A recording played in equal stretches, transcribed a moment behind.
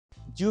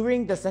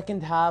During the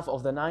second half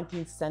of the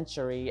 19th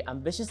century,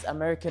 ambitious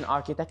American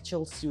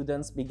architectural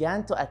students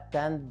began to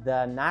attend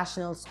the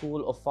National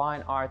School of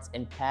Fine Arts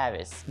in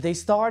Paris. They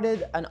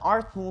started an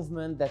art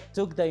movement that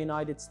took the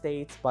United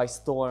States by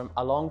storm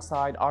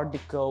alongside Art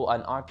Deco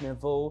and Art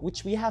Nouveau,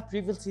 which we have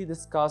previously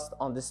discussed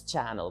on this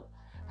channel.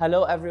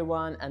 Hello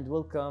everyone and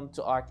welcome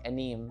to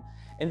Archanime.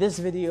 In this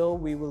video,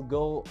 we will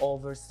go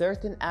over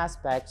certain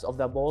aspects of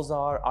the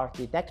Beaux-Arts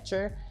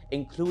architecture,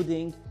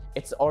 including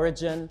its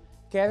origin,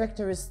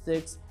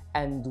 characteristics,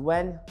 and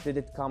when did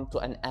it come to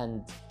an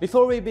end.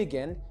 Before we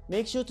begin,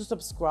 make sure to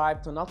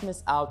subscribe to not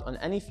miss out on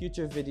any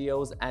future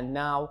videos, and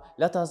now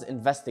let us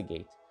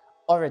investigate.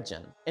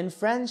 Origin. In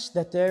French,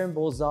 the term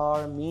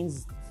Beaux-Arts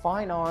means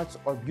fine arts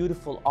or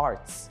beautiful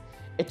arts.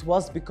 It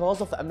was because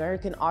of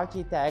American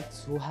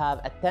architects who have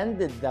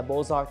attended the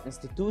Beaux-Arts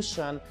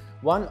institution,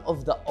 one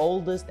of the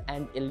oldest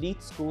and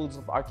elite schools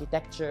of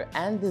architecture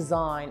and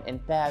design in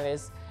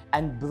Paris,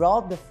 and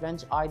brought the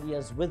French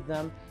ideas with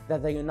them,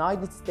 that the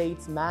United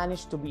States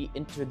managed to be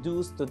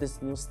introduced to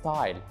this new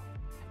style.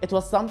 It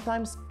was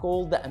sometimes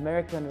called the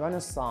American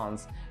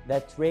Renaissance,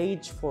 that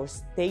rage for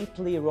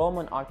stately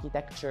Roman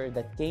architecture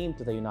that came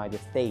to the United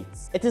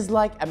States. It is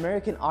like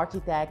American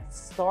architects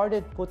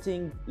started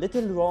putting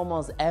little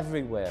Romas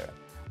everywhere.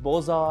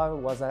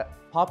 Beaux-Arts was a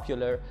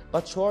popular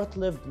but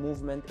short-lived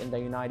movement in the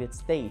United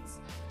States.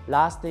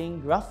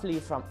 Lasting roughly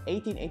from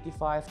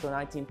 1885 to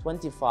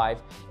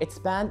 1925, it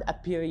spanned a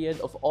period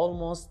of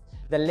almost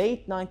the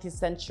late 19th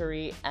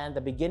century and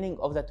the beginning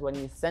of the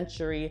 20th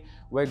century,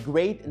 where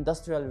great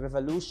industrial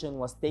revolution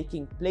was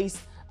taking place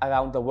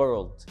around the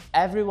world.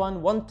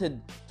 Everyone wanted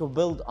to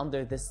build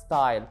under this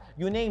style.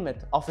 You name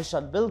it,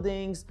 official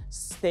buildings,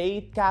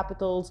 state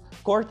capitals,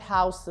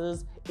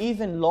 courthouses,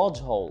 even lodge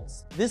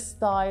halls. This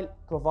style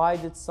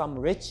provided some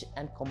rich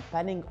and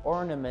compelling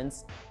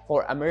ornaments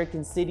for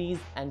American cities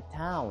and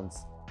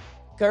towns.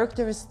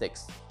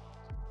 Characteristics.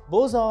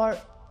 Beaux-Arts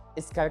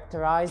is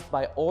characterized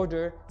by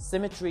order,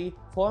 symmetry,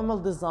 formal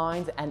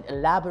designs, and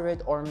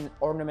elaborate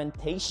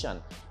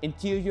ornamentation.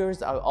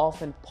 Interiors are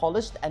often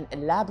polished and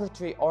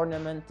elaborately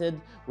ornamented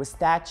with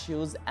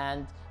statues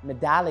and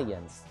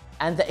medallions.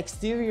 And the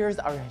exteriors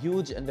are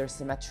huge in their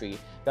symmetry.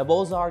 The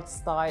Beaux-Arts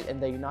style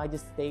in the United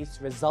States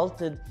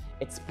resulted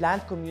its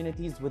planned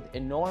communities with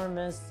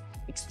enormous,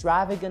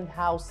 extravagant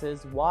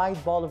houses,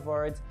 wide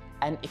boulevards,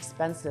 and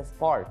expensive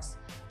parks.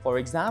 For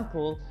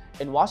example,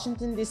 in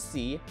Washington,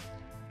 D.C.,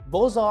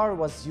 Beaux-Arts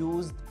was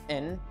used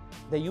in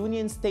the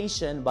Union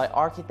Station by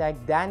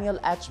architect Daniel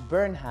H.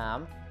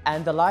 Burnham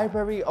and the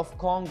Library of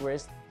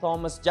Congress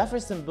Thomas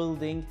Jefferson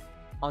Building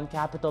on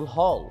Capitol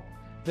Hill.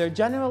 Their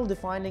general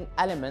defining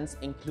elements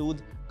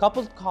include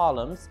coupled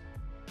columns,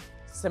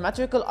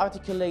 symmetrical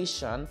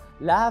articulation,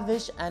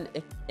 lavish and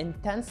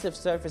intensive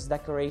surface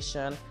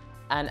decoration,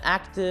 an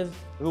active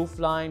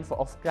roofline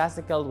of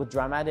classical with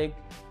dramatic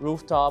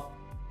rooftop.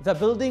 The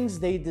buildings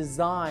they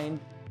designed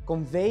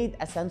conveyed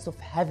a sense of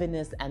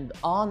heaviness and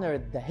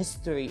honored the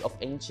history of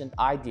ancient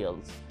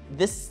ideals.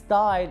 This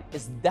style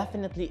is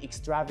definitely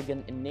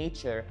extravagant in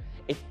nature.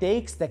 It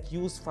takes the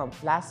cues from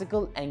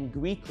classical and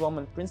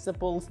Greco-Roman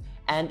principles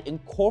and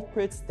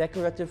incorporates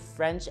decorative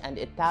French and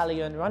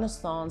Italian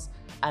Renaissance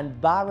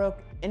and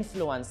Baroque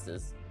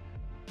influences.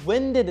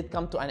 When did it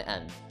come to an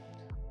end?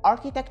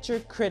 Architecture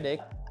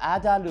critic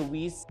Ada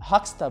Louise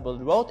Huxtable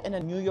wrote in a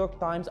New York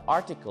Times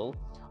article,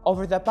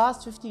 "Over the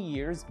past 50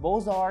 years,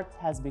 Beaux-Arts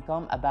has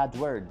become a bad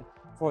word,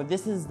 for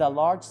this is the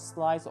large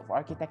slice of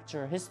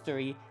architecture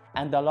history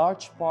and a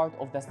large part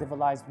of the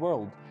civilized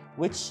world,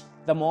 which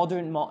the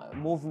modern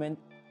movement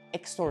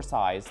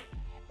exorcised.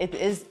 It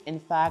is, in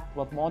fact,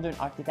 what modern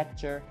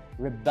architecture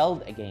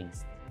rebelled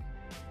against."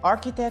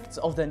 Architects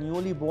of the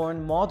newly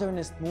born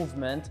modernist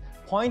movement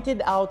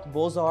pointed out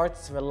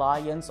Beaux-Arts'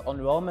 reliance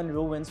on Roman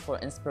ruins for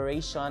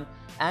inspiration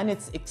and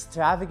its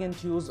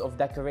extravagant use of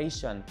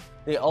decoration.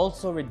 They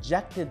also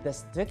rejected the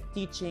strict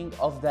teaching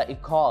of the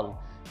École.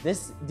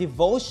 This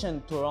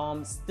devotion to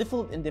Rome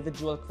stifled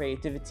individual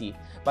creativity.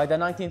 By the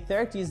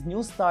 1930s,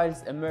 new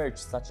styles emerged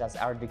such as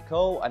Art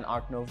Deco and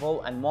Art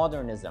Nouveau and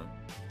Modernism.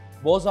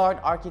 Beaux-Arts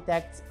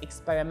architects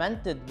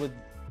experimented with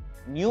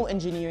new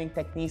engineering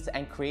techniques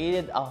and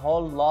created a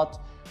whole lot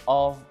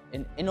of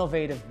an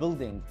innovative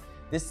building.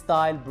 This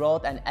style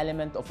brought an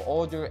element of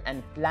order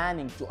and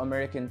planning to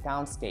American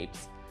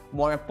townscapes.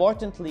 More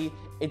importantly,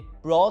 it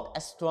brought a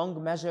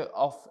strong measure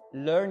of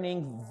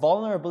learning,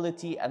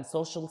 vulnerability, and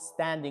social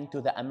standing to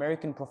the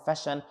American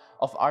profession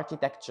of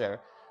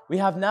architecture. We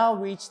have now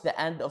reached the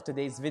end of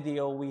today's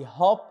video. We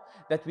hope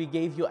that we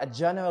gave you a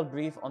general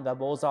brief on the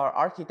Beaux-Arts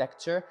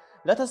architecture.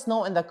 Let us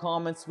know in the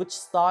comments which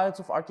styles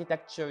of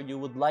architecture you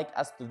would like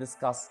us to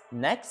discuss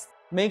next.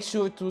 Make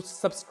sure to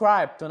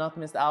subscribe to not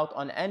miss out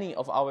on any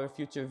of our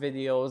future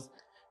videos.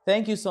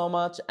 Thank you so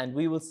much, and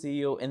we will see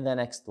you in the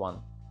next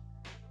one.